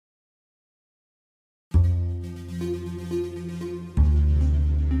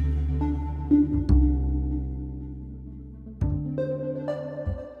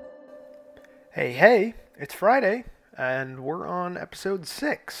Hey, it's Friday, and we're on episode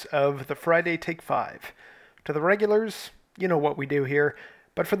 6 of the Friday Take 5. To the regulars, you know what we do here,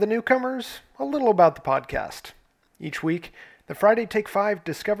 but for the newcomers, a little about the podcast. Each week, the Friday Take 5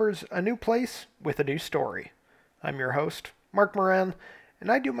 discovers a new place with a new story. I'm your host, Mark Moran,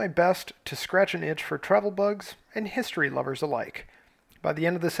 and I do my best to scratch an itch for travel bugs and history lovers alike. By the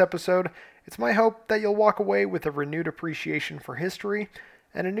end of this episode, it's my hope that you'll walk away with a renewed appreciation for history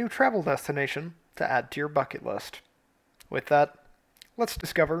and a new travel destination to add to your bucket list. With that, let's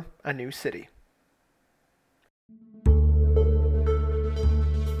discover a new city.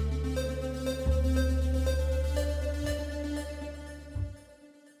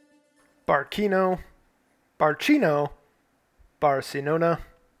 Barcino, Barcelona,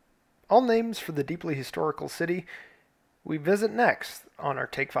 all names for the deeply historical city we visit next on our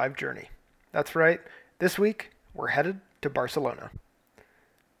Take 5 journey. That's right, this week we're headed to Barcelona.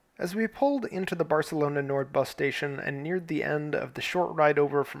 As we pulled into the Barcelona Nord bus station and neared the end of the short ride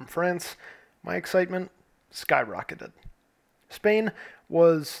over from France, my excitement skyrocketed. Spain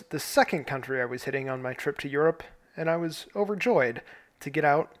was the second country I was hitting on my trip to Europe, and I was overjoyed to get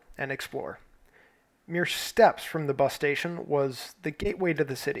out and explore. Mere steps from the bus station was the gateway to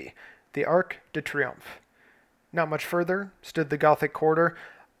the city, the Arc de Triomphe. Not much further stood the Gothic quarter,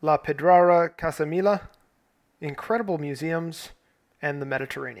 La Pedrara Casamila, incredible museums, and the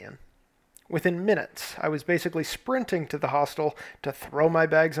Mediterranean. Within minutes, I was basically sprinting to the hostel to throw my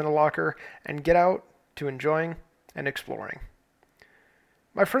bags in a locker and get out to enjoying and exploring.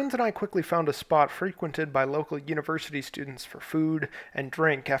 My friends and I quickly found a spot frequented by local university students for food and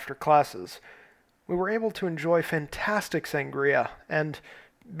drink after classes. We were able to enjoy fantastic sangria, and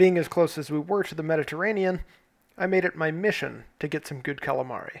being as close as we were to the Mediterranean, I made it my mission to get some good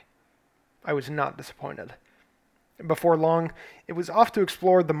calamari. I was not disappointed. Before long, it was off to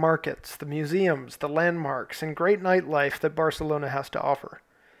explore the markets, the museums, the landmarks, and great nightlife that Barcelona has to offer.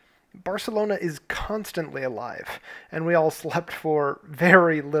 Barcelona is constantly alive, and we all slept for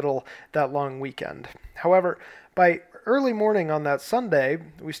very little that long weekend. However, by early morning on that Sunday,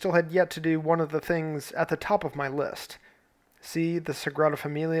 we still had yet to do one of the things at the top of my list: see the Sagrada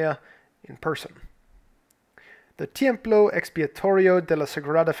Familia in person. The Templo Expiatorio de la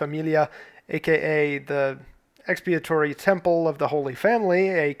Sagrada Familia, aka the Expiatory Temple of the Holy Family,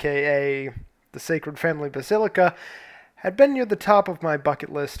 aka the Sacred Family Basilica, had been near the top of my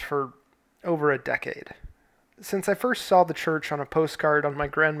bucket list for over a decade. Since I first saw the church on a postcard on my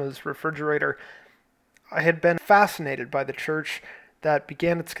grandma's refrigerator, I had been fascinated by the church that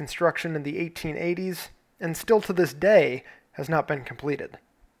began its construction in the 1880s and still to this day has not been completed.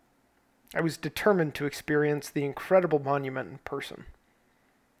 I was determined to experience the incredible monument in person.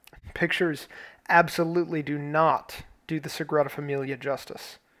 Pictures absolutely do not do the Sagrada Familia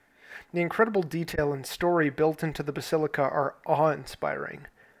justice. The incredible detail and story built into the basilica are awe-inspiring.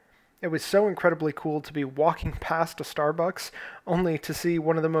 It was so incredibly cool to be walking past a Starbucks only to see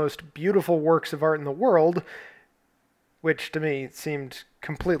one of the most beautiful works of art in the world, which to me seemed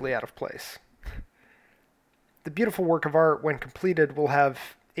completely out of place. The beautiful work of art, when completed, will have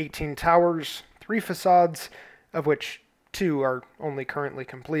 18 towers, 3 facades, of which 2 are only currently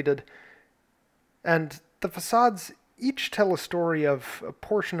completed, and the facades each tell a story of a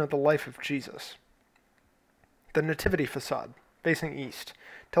portion of the life of Jesus. The Nativity facade, facing east,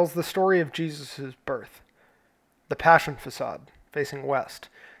 tells the story of Jesus' birth. The Passion facade, facing west,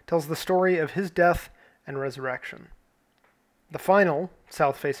 tells the story of his death and resurrection. The final,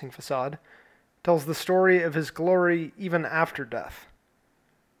 south-facing facade, tells the story of his glory even after death.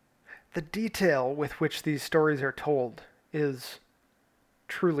 The detail with which these stories are told is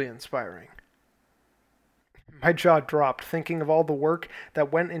truly inspiring. My jaw dropped thinking of all the work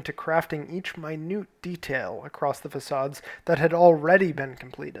that went into crafting each minute detail across the facades that had already been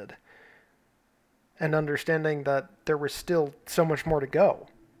completed, and understanding that there was still so much more to go.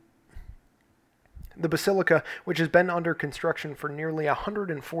 The basilica, which has been under construction for nearly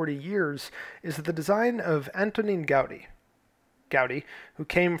 140 years, is the design of Antonin Gaudí. Gaudí, who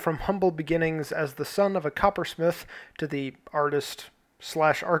came from humble beginnings as the son of a coppersmith to the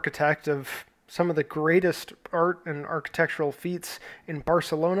artist/architect of some of the greatest art and architectural feats in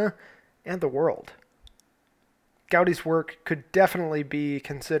Barcelona and the world. Gaudí's work could definitely be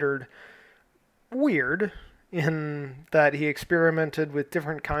considered weird in that he experimented with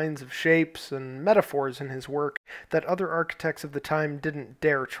different kinds of shapes and metaphors in his work that other architects of the time didn't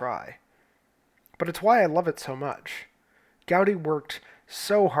dare try. But it's why I love it so much. Gaudí worked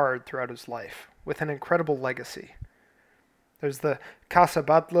so hard throughout his life, with an incredible legacy. There's the Casa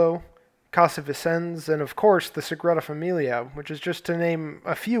Batlló, Casa Vicens, and of course the Sagrada Familia, which is just to name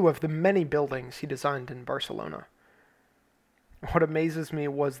a few of the many buildings he designed in Barcelona. What amazes me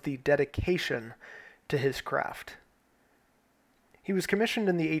was the dedication to his craft. He was commissioned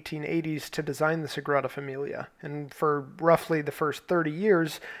in the 1880s to design the Sagrada Familia, and for roughly the first 30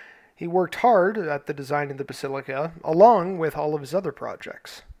 years, he worked hard at the design of the basilica, along with all of his other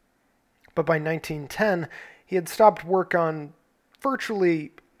projects. But by 1910, he had stopped work on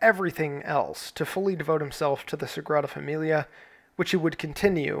virtually everything else to fully devote himself to the Sagrada Familia, which he would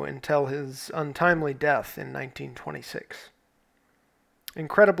continue until his untimely death in 1926.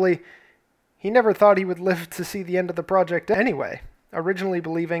 Incredibly, he never thought he would live to see the end of the project anyway, originally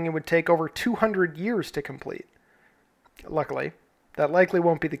believing it would take over 200 years to complete. Luckily, that likely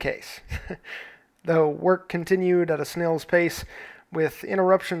won't be the case. Though work continued at a snail's pace, with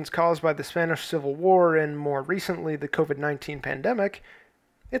interruptions caused by the Spanish Civil War and more recently the COVID-19 pandemic,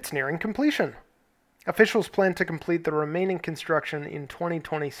 it's nearing completion. Officials plan to complete the remaining construction in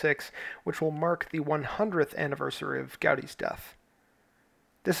 2026, which will mark the 100th anniversary of Gaudí's death.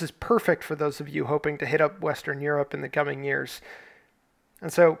 This is perfect for those of you hoping to hit up Western Europe in the coming years.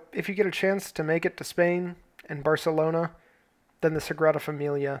 And so, if you get a chance to make it to Spain and Barcelona, then the Sagrada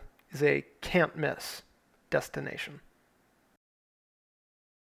Familia is a can't-miss destination.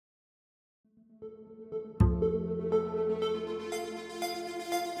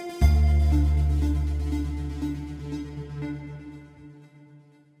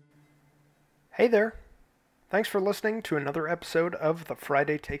 Hey there! Thanks for listening to another episode of the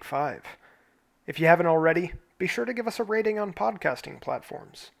Friday Take 5. If you haven't already, be sure to give us a rating on podcasting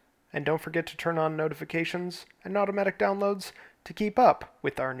platforms. And don't forget to turn on notifications and automatic downloads to keep up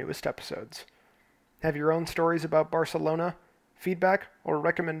with our newest episodes. Have your own stories about Barcelona, feedback, or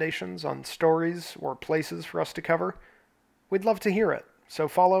recommendations on stories or places for us to cover? We'd love to hear it, so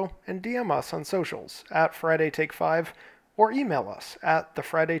follow and DM us on socials at FridayTake5 or email us at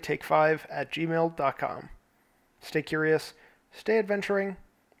thefridaytake5@gmail.com. Stay curious, stay adventuring,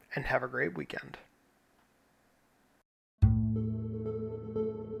 and have a great weekend.